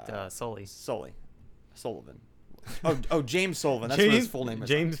Sullivan. Oh, James Sullivan. That's what his full name is.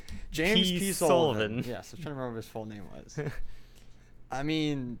 James P. Sullivan. Yes, I was trying to remember what his full name was. I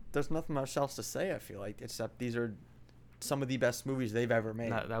mean, there's nothing much else to say, I feel like, except these are some of the best movies they've ever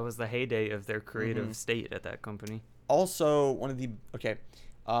made. That was the heyday of their creative state at that company. Also, one of the... Okay.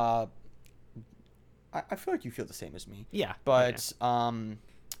 I feel like you feel the same as me. Yeah. But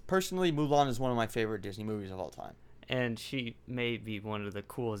personally, Mulan is one of my favorite Disney movies of all time. And she may be one of the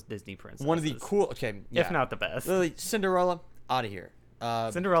coolest Disney princesses. One of the cool... Okay, yeah. If not the best. Literally, Cinderella, out of here.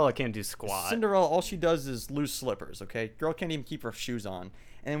 Cinderella can't do squat. Cinderella, all she does is loose slippers, okay? Girl can't even keep her shoes on.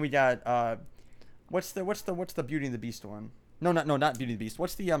 And then we got... What's the Beauty and the Beast one? No, not Beauty and the Beast.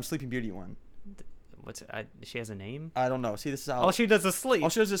 What's the Sleeping Beauty one? She has a name? I don't know. See, this is how... All she does is sleep. All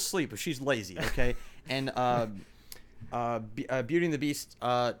she does is sleep, but she's lazy, okay? And Beauty and the Beast,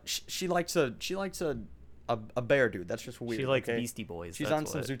 she likes a bear dude. That's just weird. She likes okay? Beastie Boys. She's on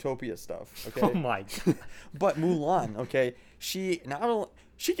some Zootopia stuff, okay? Oh my God. But Mulan, okay? She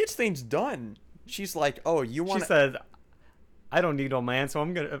gets things done. She's like, oh, you want... She said, I don't need no man, so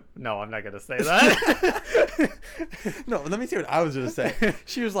I'm gonna... No, I'm not gonna say that. No, let me see what I was gonna say.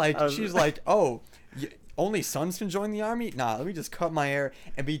 She was like, oh, only sons can join the army? Nah, let me just cut my hair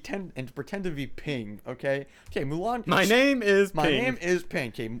and pretend to be Ping, okay? Okay, Mulan... My name is Ping.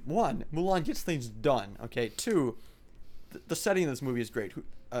 Okay, 1, Mulan gets things done, okay? 2, the setting of this movie is great.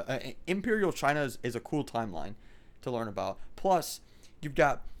 Imperial China is a cool timeline to learn about. Plus, you've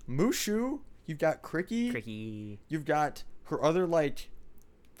got Mushu, you've got Cricky. You've got her other,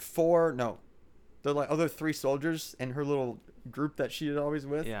 other 3 soldiers and her little group that she is always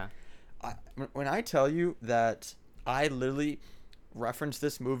with. Yeah. when I tell you that I literally reference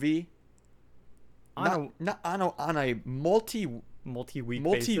this movie on a multi-week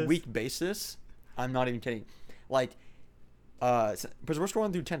basis. I'm not even kidding. Like, because we're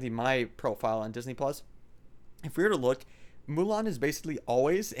scrolling through technically my profile on Disney Plus. If we were to look, Mulan is basically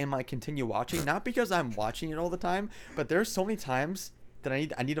always in my continue watching. Not because I'm watching it all the time, but there's so many times that I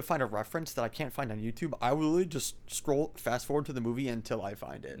need to find a reference that I can't find on YouTube. I will literally just fast forward to the movie until I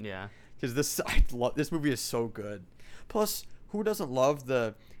find it. Yeah. Because this movie is so good. Plus, who doesn't love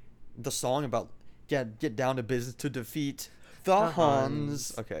the song about get down to business to defeat the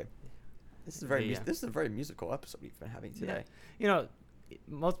Huns? Okay. This is a very musical episode we've been having today. Yeah.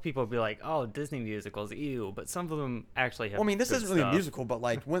 Most people would be like, "Oh, Disney musicals, ew," but some of them actually have. Well, I mean, this isn't really a musical, but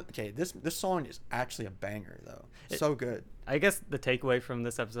like, this song is actually a banger though. So good. I guess the takeaway from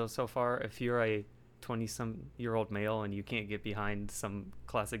this episode so far, if you're a 20-some-year-old male and you can't get behind some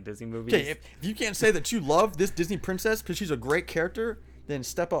classic Disney movies, okay, if you can't say that you love this Disney princess because she's a great character, then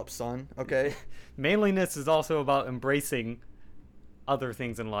step up, son. Okay. Manliness is also about embracing other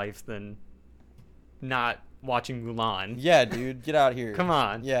things in life than not watching Mulan. Yeah, dude, get out of here. Come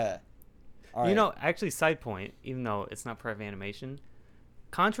on. Yeah. All right. Actually, side point, even though it's not part of animation,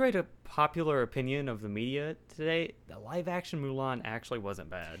 contrary to popular opinion of the media today, the live action Mulan actually wasn't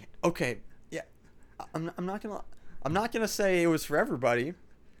bad. Okay. Yeah. I'm not gonna say it was for everybody,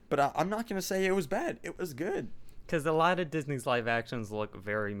 but I'm not gonna say it was bad. It was good. Because a lot of Disney's live actions look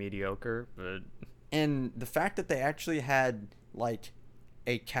very mediocre, but and the fact that they actually had like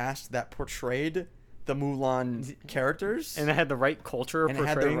a cast that portrayed the Mulan characters and it had the right culture of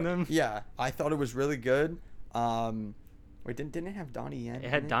portraying them. Yeah, I thought it was really good. Wait, didn't it have Donnie Yen? It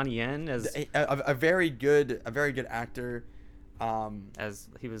had Donnie Yen as a very good actor. As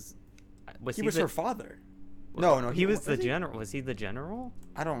he was her father. No, he was the general. Was he the general?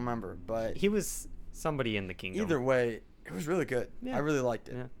 I don't remember, but he was somebody in the kingdom. Either way, it was really good. Yeah. I really liked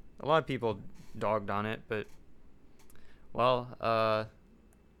it. Yeah. A lot of people dogged on it, but I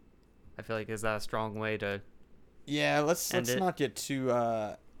feel like is that a strong way to? Yeah, let's not get too.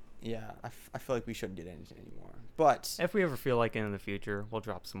 I feel like we shouldn't get into it anymore. But if we ever feel like it in the future, we'll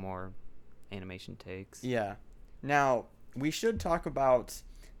drop some more animation takes. Yeah. Now we should talk about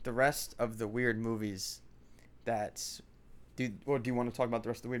the rest of the weird movies. Do you want to talk about the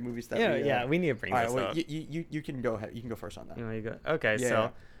rest of the weird movies that? We need to bring this up. You can go ahead. You can go first on that. You go. Okay, yeah.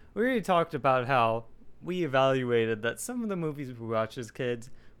 So we already talked about how we evaluated that some of the movies we watched as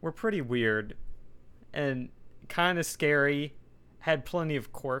kids were pretty weird and kind of scary, had plenty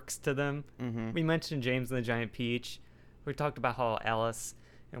of quirks to them. Mm-hmm. We mentioned James and the Giant Peach. We talked about how Alice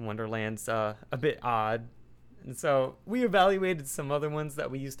in Wonderland's a bit odd. And so we evaluated some other ones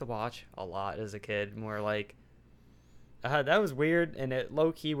that we used to watch a lot as a kid. And we're like, that was weird, and it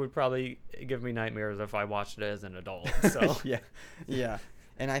low-key would probably give me nightmares if I watched it as an adult. So yeah.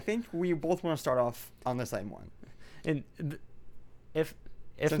 And I think we both want to start off on the same one. And if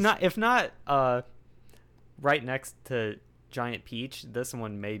not right next to Giant Peach, this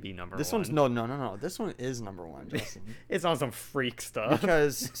one may be number one. This one's no. This one is number one, Justin. It's on some freak stuff.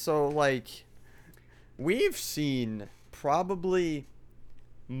 Because we've seen probably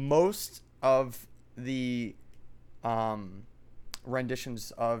most of the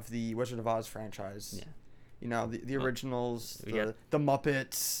renditions of the Wizard of Oz franchise. Yeah. The originals, the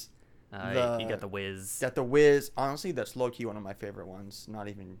Muppets. You got the Wiz. Got the Wiz. Honestly, that's low key one of my favorite ones. Not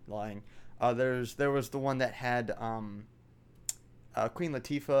even lying. There was the one that had Queen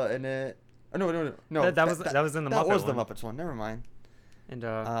Latifah in it. Oh, no. That was in the Muppet. That was the Muppets one. Never mind. And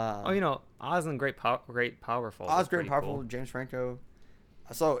Oz and Great Powerful. Oz, Great Powerful. Cool. James Franco.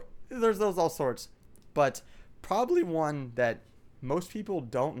 So there's those all sorts, but probably one that most people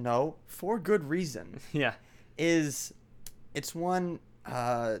don't know for good reason. Yeah. It's one.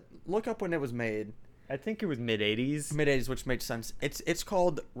 Look up when it was made. I think it was mid-'80s. Mid-'80s, which makes sense. It's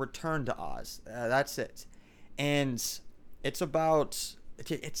called Return to Oz. That's it. And it's about...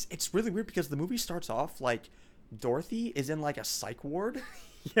 It's really weird because the movie starts off like Dorothy is in like a psych ward.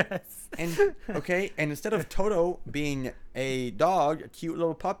 Yes. And instead of Toto being a dog, a cute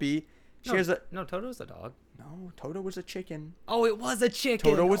little puppy, No, Toto's a dog. No, Toto was a chicken. Oh, it was a chicken.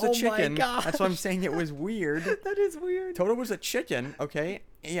 Toto was a chicken. My gosh. That's why I'm saying it was weird. That is weird. Toto was a chicken, okay?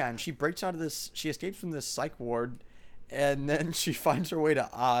 Yeah, and she breaks out of this... She escapes from this psych ward, and then she finds her way to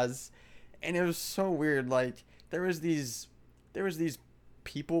Oz. And it was so weird. Like, there was these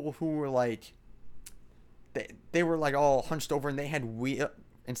people who were like... They were like all hunched over, and they had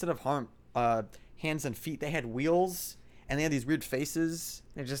instead of hands and feet, they had wheels. And they had these weird faces.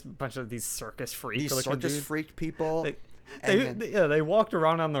 They're just a bunch of these circus freaks. These circus freak people. They walked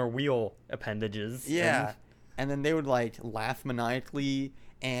around on their wheel appendages. Yeah, and then they would like laugh maniacally,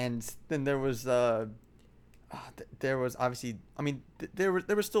 and then there was obviously, I mean, there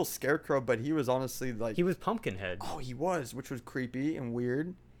was still Scarecrow, but he was honestly like, he was Pumpkinhead. Oh, he was, which was creepy and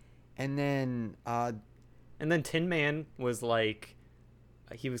weird. And then Tin Man was like,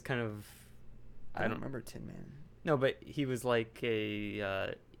 he was kind of, I don't remember Tin Man. No, but he was like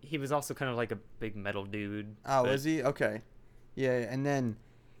he was also kind of like a big metal dude. Oh, was he? Okay. Yeah, and then,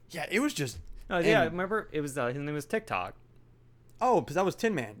 yeah, it was just. I remember it was his name was TikTok. Oh, because that was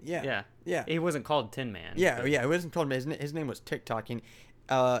Tin Man. Yeah. Yeah. Yeah. He wasn't called Tin Man. Yeah, yeah, it wasn't called. His name was TikTok. And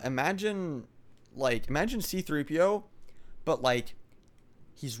imagine C-3PO, but like,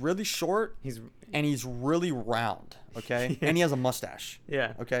 he's really short. He's really round. Okay, yeah. And he has a mustache.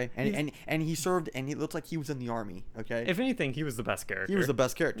 Yeah. Okay, and he served, and he looked like he was in the army. Okay. If anything, he was the best character. He was the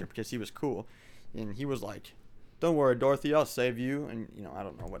best character because he was cool, and he was like, "Don't worry, Dorothy, I'll save you." And I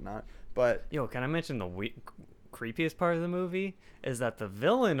don't know whatnot, but can I mention the creepiest part of the movie is that the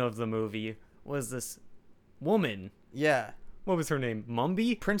villain of the movie was this woman. Yeah. What was her name?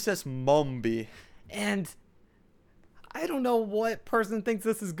 Mumby? Princess Mumby. And I don't know what person thinks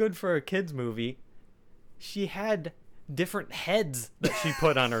this is good for a kids movie. She had different heads that she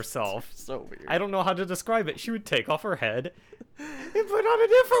put on herself. So weird. I don't know how to describe it. She would take off her head and put on a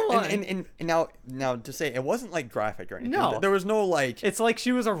different one. And now to say it wasn't like graphic or anything. No. There was no like. It's like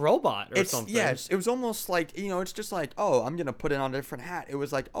she was a robot or something. Yeah, it was almost like, it's just like, oh, I'm going to put it on a different hat. It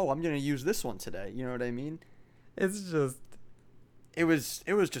was like, oh, I'm going to use this one today. You know what I mean? It's just. It was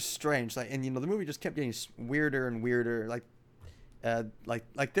just strange. Like, and the movie just kept getting weirder and weirder. Like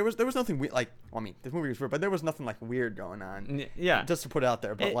there was nothing weird. Like, I mean, this movie was weird, but there was nothing like weird going on. Yeah. Just to put it out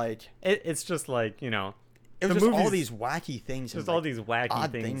there, but it's just like, it was just all these wacky things. Just all these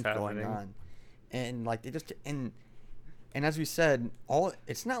wacky things going on, and like they just and as we said,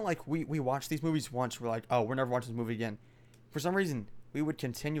 it's not like we watched these movies once. We're like, oh, we're never watching this movie again. For some reason, we would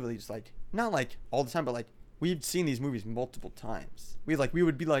continually just like, not like all the time, but like we'd seen these movies multiple times. We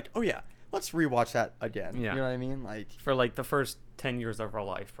would be like, oh yeah, let's rewatch that again. Yeah. You know what I mean? Like for like the first 10 years of our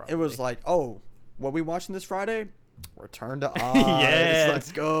life, probably. It was like, oh, what we watching this Friday? Return to Oz. Yes.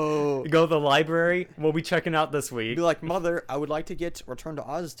 Let's go. Go to the library. We'll be checking out this week. Be like, Mother, I would like to get Return to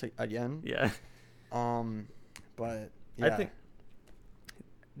Oz again. Yeah. But yeah. I think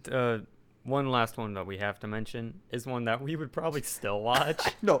one last one that we have to mention is one that we would probably still watch.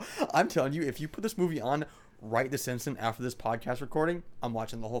 No, I'm telling you, if you put this movie on right this instant after this podcast recording, I'm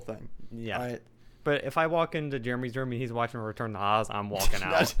watching the whole thing. Yeah. All right. But if I walk into Jeremy's room and he's watching Return to Oz, I'm walking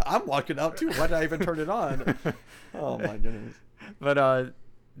out. I'm walking out too. Why did I even turn it on? Oh my goodness. But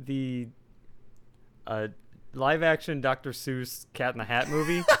the live action Dr. Seuss Cat in the Hat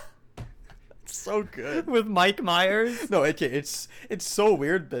movie. So good. With Mike Myers. No, okay, it's so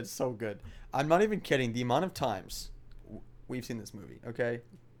weird, but it's so good. I'm not even kidding. The amount of times we've seen this movie, okay?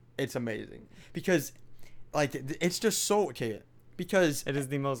 It's amazing. Because like it's just so okay. Because it is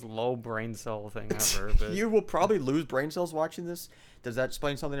the most low brain cell thing ever. But you will probably lose brain cells watching this. Does that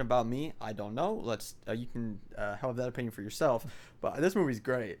explain something about me? I don't know. You can have that opinion for yourself. But this movie's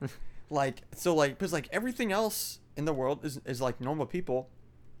great. Because everything else in the world is like normal people,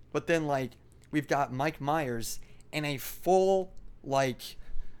 but then like we've got Mike Myers in a full like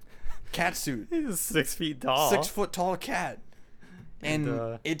cat suit. He's 6 feet tall. 6 foot tall cat,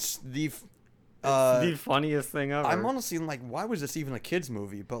 and it's the funniest thing ever. I'm honestly like, why was this even a kids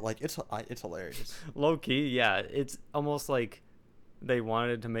movie? But like, it's hilarious. Low key, yeah. It's almost like they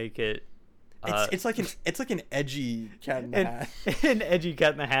wanted to make it. It's like an edgy Cat in the Hat. An edgy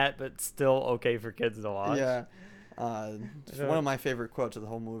Cat in the Hat, but still okay for kids to watch. Yeah. One of my favorite quotes of the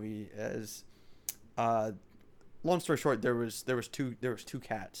whole movie is, long story short, there was two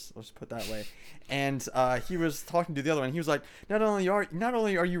cats. Let's put it that way, and he was talking to the other one. He was like, "Not only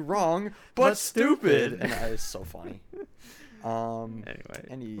are you wrong, but stupid." And that is so funny.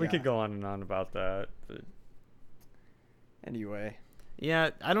 Anyway, we could go on and on about that. But anyway,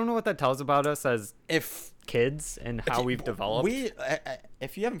 yeah, I don't know what that tells about us as kids and how we've developed.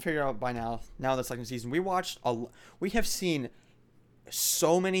 If you haven't figured out by now the second season, we have seen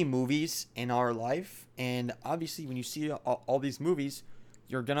so many movies in our life, and obviously when you see all these movies,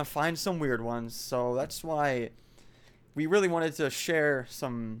 you're gonna find some weird ones. So that's why we really wanted to share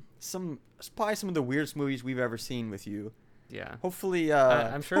probably some of the weirdest movies we've ever seen with you. Yeah. Hopefully,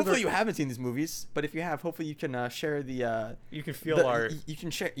 I'm sure. Hopefully you haven't seen these movies, but if you have, hopefully you can share the. You can feel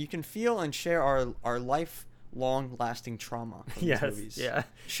You can feel and share our lifelong lasting trauma from these movies. Yeah.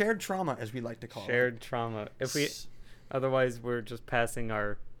 Shared trauma, as we like to call it. Shared trauma. Otherwise, we're just passing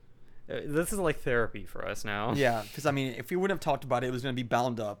our This is like therapy for us now. Yeah, because I mean, if we wouldn't have talked about it, it was going to be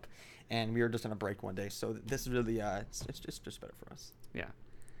bound up, and we were just on a break one day. So this is really, it's just better for us. Yeah.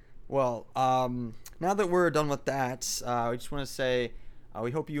 Well, now that we're done with that, we just want to say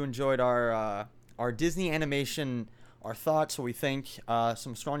we hope you enjoyed our Disney animation, our thoughts, what we think,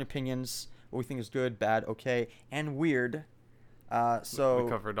 some strong opinions, what we think is good, bad, okay, and weird. So we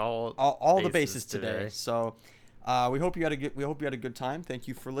covered all the bases today. So we hope you had a good time. Thank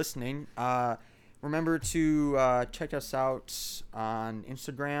you for listening. Remember to check us out on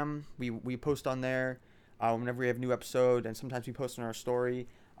Instagram. We post on there whenever we have a new episode, and sometimes we post on our story.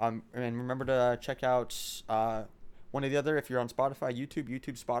 And remember to check out one or the other if you're on Spotify, YouTube,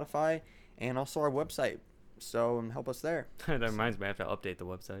 Spotify, and also our website. So help us there. That reminds me, I have to update the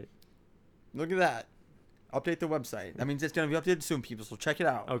website. Look at that. Update the website. That means it's going to be updated soon, people, so check it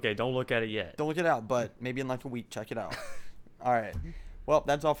out. Okay, don't look at it yet. Don't look it out, but maybe in like a week, check it out. All right. Well,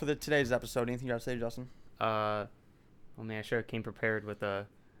 that's all for today's episode. Anything you got to say, Justin? Well, man, I sure came prepared with an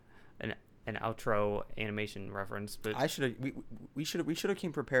outro animation reference, but we should have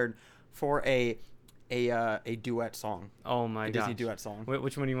came prepared for a duet song. Oh my gosh. Disney duet song.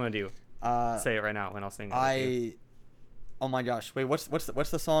 Which one do you want to do? Say it right now, and I'll sing it. Oh my gosh! Wait, what's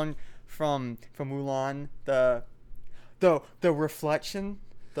the song from Mulan? The reflection.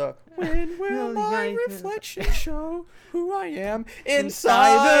 When will my reflection show who I am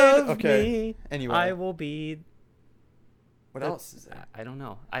inside of me? Anyway, I will be. What else is there? I don't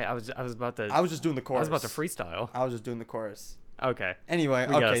know. I was about to. I was just doing the chorus. I was about to freestyle. I was just doing the chorus. Okay. Anyway,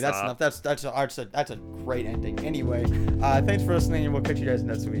 okay, that's enough. That's a great ending. Anyway, thanks for listening, and we'll catch you guys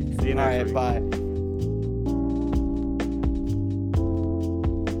next week. See you next week. All right, bye.